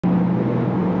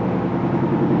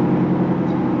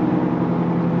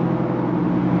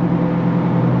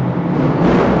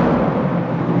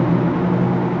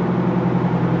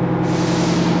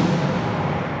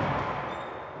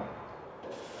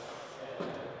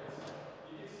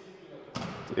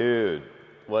Dude,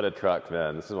 what a truck,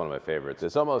 man. This is one of my favorites.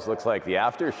 This almost looks like the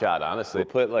after shot, honestly.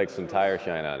 Put like some tire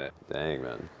shine on it. Dang,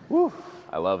 man. Woo.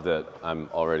 I love that I'm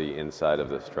already inside of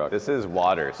this truck. This is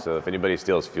water, so if anybody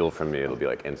steals fuel from me, it'll be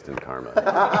like instant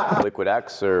karma. Liquid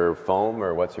X or foam,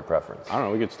 or what's your preference? I don't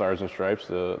know, we get Stars and Stripes,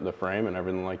 the frame and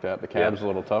everything like that. The cab's a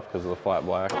little tough because of the flat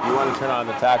black. If you want to turn on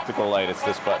the tactical light, it's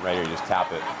this button right here. You just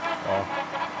tap it. Oh.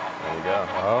 There you go.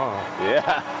 Oh.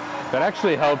 Yeah. That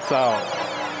actually helps out.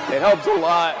 It helps a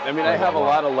lot. I mean, I have a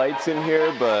lot of lights in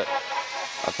here, but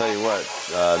I'll tell you what,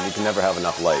 you can never have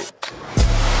enough light.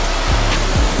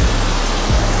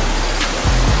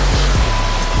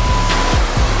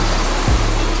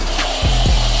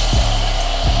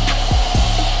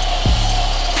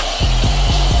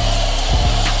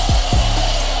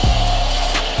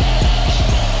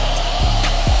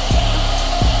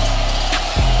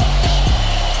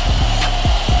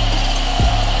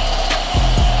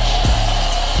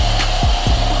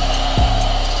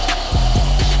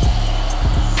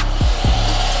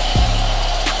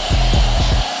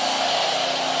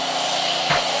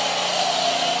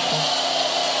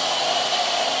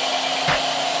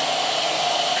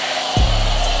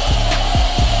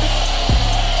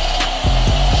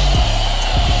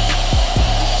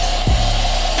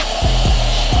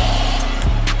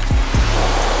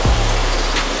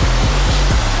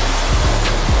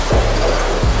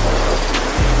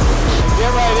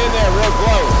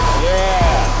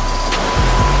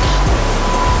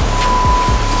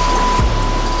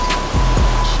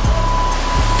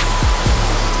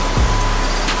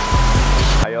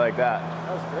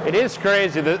 It is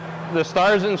crazy. The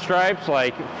Stars and Stripes,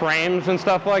 like frames and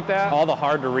stuff like that, all the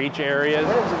hard to reach areas.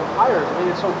 The tires made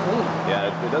it so clean.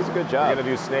 Yeah, it does a good job. We're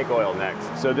gonna do snake oil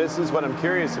next. So this is what I'm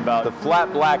curious about. The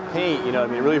flat black paint, you know, I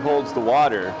mean, it really holds the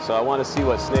water. So I want to see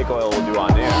what snake oil will do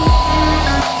on there.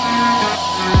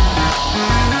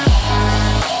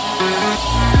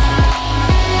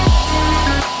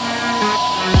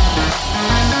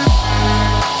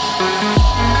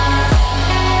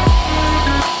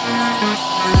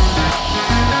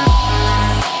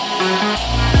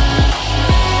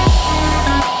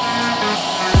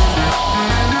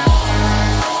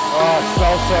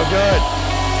 So good.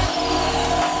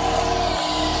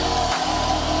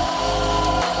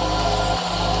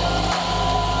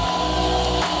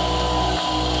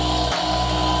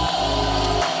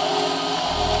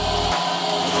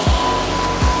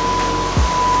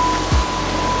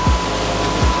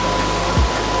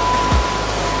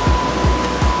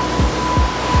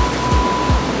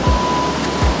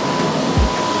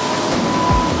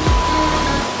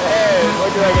 Hey, it's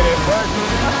looking like it is working.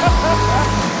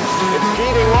 It's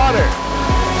cheating water.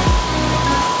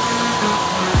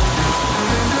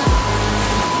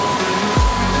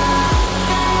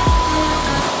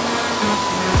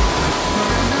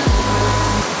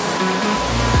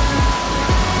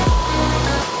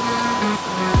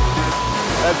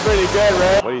 That's pretty good,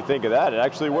 right? What do you think of that? It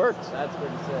actually worked. That's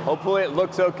pretty sick. Hopefully it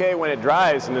looks okay when it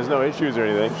dries and there's no issues or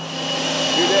anything.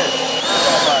 Do this.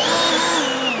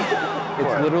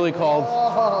 It's literally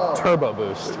called Turbo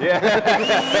Boost. Yeah.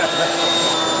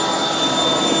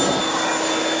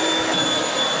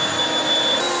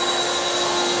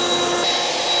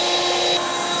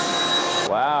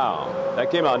 Wow,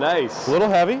 that came out nice. A little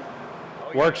heavy.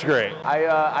 Works great.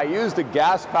 I used a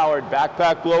gas-powered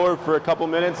backpack blower for a couple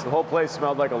minutes. The whole place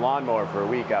smelled like a lawnmower for a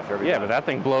week after every Yeah, time. but that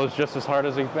thing blows just as hard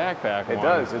as a backpack one. It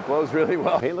does. It blows really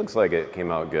well. It looks like it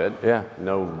came out good. Yeah.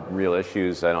 No real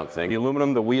issues, I don't think. The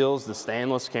aluminum, the wheels, the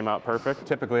stainless came out perfect.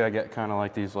 Typically I get kind of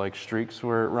like these like streaks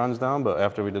where it runs down, but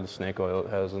after we did the snake oil, it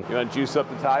hasn't. You want to juice up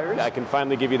the tires? I can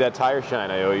finally give you that tire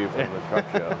shine I owe you from the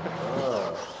truck show.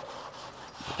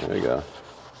 There we go.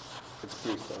 It's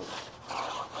pretty sick.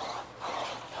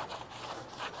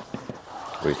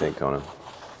 What do you think, Conan?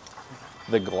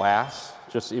 The glass,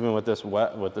 just even with this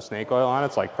wet, with the snake oil on,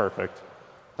 it's like perfect.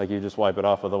 Like you just wipe it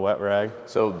off with a wet rag.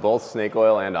 So both snake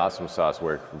oil and awesome sauce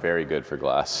work very good for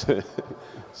glass.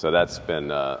 So that's been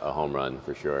a home run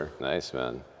for sure. Nice,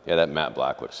 man. Yeah, that matte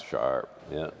black looks sharp.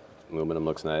 Yeah, aluminum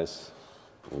looks nice.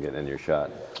 I'm getting in your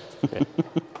shot.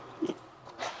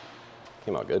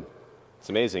 Came out good. It's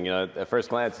amazing, you know, at first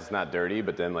glance it's not dirty,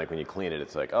 but then like when you clean it,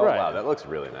 it's like, oh wow, that looks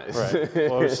really nice. Right.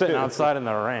 Well, we're sitting outside in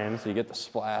the rain, so you get the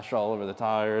splash all over the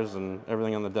tires and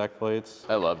everything on the deck plates.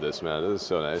 I love this, man. This is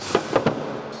so nice.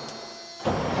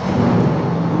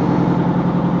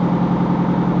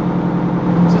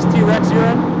 Is this T-Rex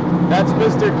urine? That's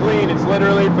Mr. Clean. It's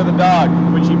literally for the dog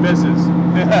when she pisses.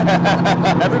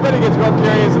 Everybody gets real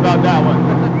curious about that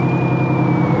one.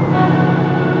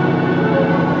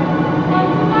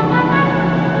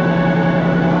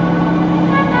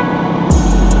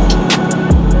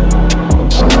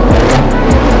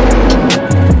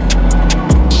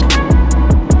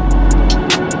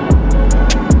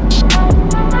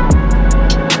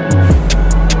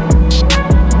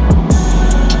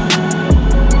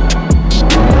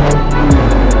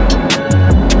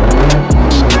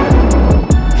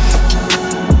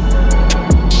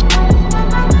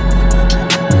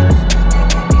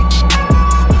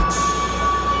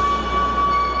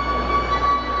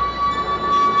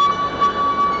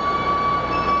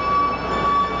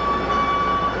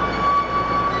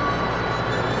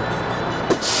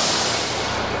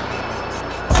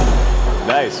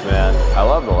 Nice, man. I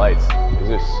love the lights.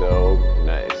 These are so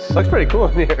nice. Looks pretty cool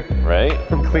in here. Right?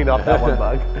 Clean off that one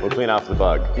bug. We'll clean off the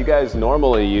bug. You guys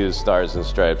normally use Stars and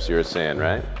Stripes, you were saying,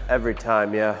 right? Every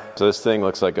time, yeah. So this thing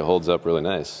looks like it holds up really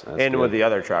nice. That's And good. with the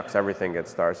other trucks, everything gets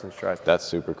Stars and Stripes. That's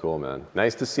super cool, man.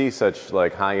 Nice to see such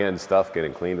like high-end stuff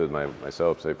getting cleaned with my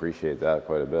soaps. I appreciate that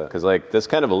quite a bit. Because like this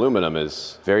kind of aluminum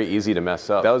is very easy to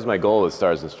mess up. That was my goal with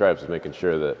Stars and Stripes, was making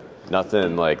sure that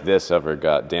nothing like this ever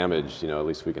got damaged. You know, at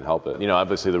least we can help it. You know,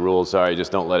 obviously the rules are you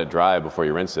just don't let it dry before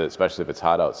you rinse it, especially if it's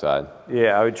hot outside.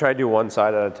 Yeah, I would try to do one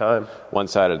side at a time. One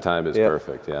side at a time is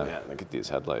perfect, yeah. Man, look at these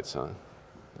headlights, huh?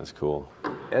 That's cool.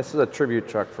 This is a tribute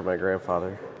truck for my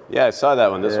grandfather. Yeah, I saw that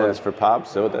one. This one's for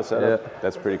Pops, so that's setup. Yeah.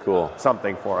 That's pretty cool.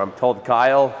 Something for him. Told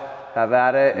Kyle, have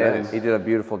at it, and Nice. he did a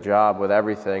beautiful job with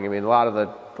everything. I mean, a lot of the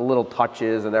little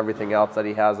touches and everything else that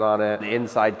he has on it. The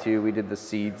inside too, we did the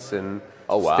seats and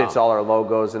stitched all our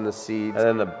logos in the seats. And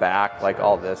then the back, like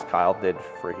all this, Kyle did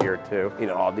for here too. You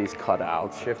know, all these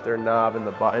cutouts, shifter knob and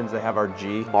the buttons, they have our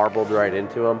G marbled right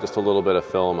into them. Just a little bit of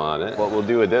film on it. What we'll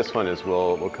do with this one is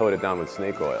we'll coat it down with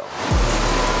snake oil.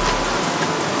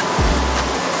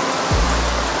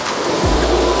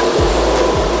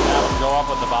 Have them go up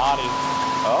with the body.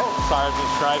 Oh. Stars and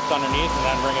Stripes underneath, and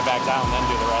then bring it back down, and then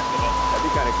do the rest of it. That'd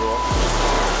be kind of cool.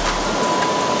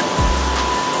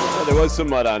 Oh, there was some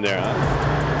mud on there, huh?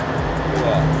 Look at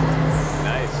that.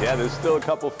 Nice, yeah, there's still a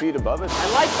couple feet above it. I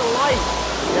like the light.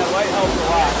 Yeah, light helps a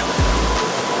lot.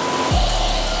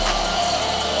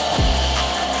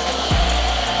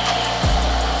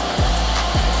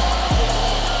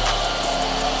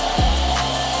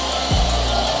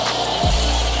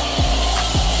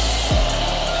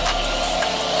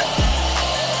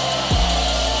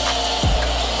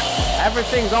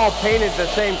 Everything's all painted the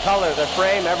same color, the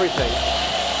frame, everything.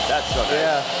 That's so nice.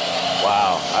 Yeah.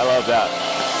 Wow, I love that.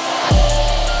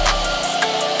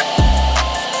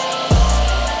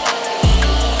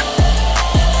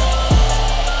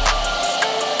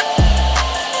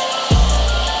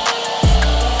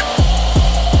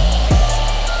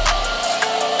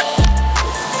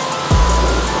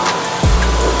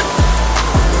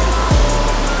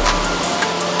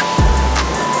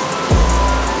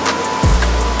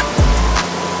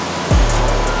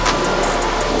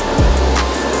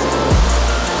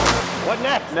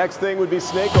 Next thing would be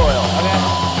snake oil.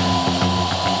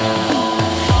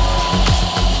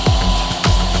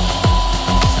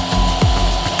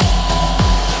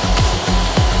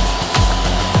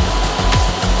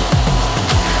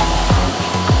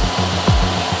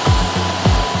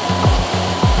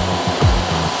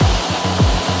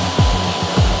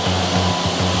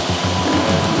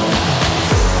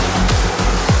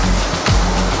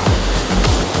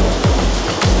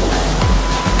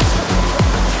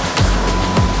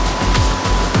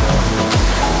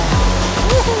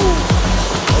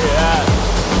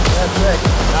 Okay.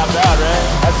 Not bad, right?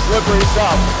 That's slippery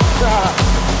stuff.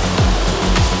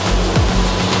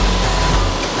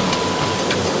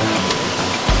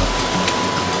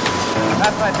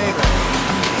 That's my favorite.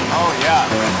 Oh, yeah.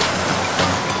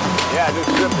 Yeah, it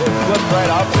slipped right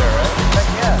off there, right? Heck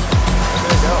yeah.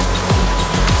 There you go.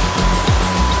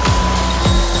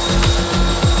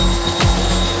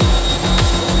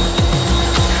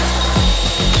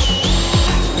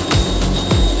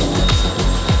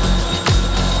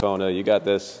 Kona, you got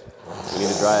this. We need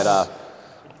to dry it off.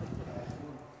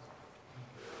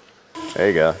 There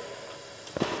you go.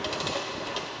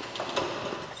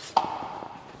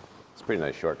 It's a pretty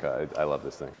nice shortcut. I love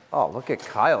this thing. Oh, look at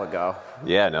Kyle go.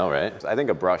 Yeah, no, right? I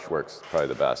think a brush works probably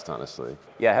the best, honestly.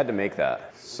 Yeah, I had to make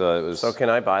that. So it was. So can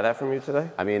I buy that from you today?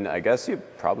 I mean, I guess you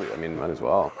probably, might as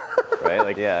well, right?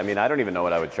 Like, yeah, I don't even know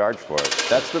what I would charge for it.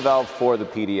 That's the valve for the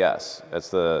PDS.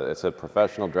 It's a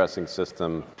professional dressing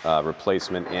system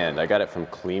replacement end. I got it from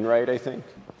Clean Right, I think.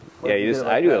 Yeah,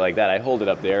 I do it like that. I hold it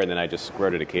up there and then I just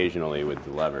squirt it occasionally with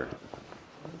the lever.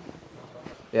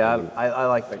 Yeah, I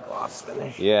like the gloss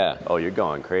finish. Yeah. Oh, you're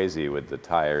going crazy with the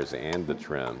tires and the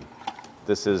trim.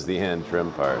 This is the end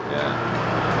trim part,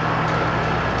 yeah.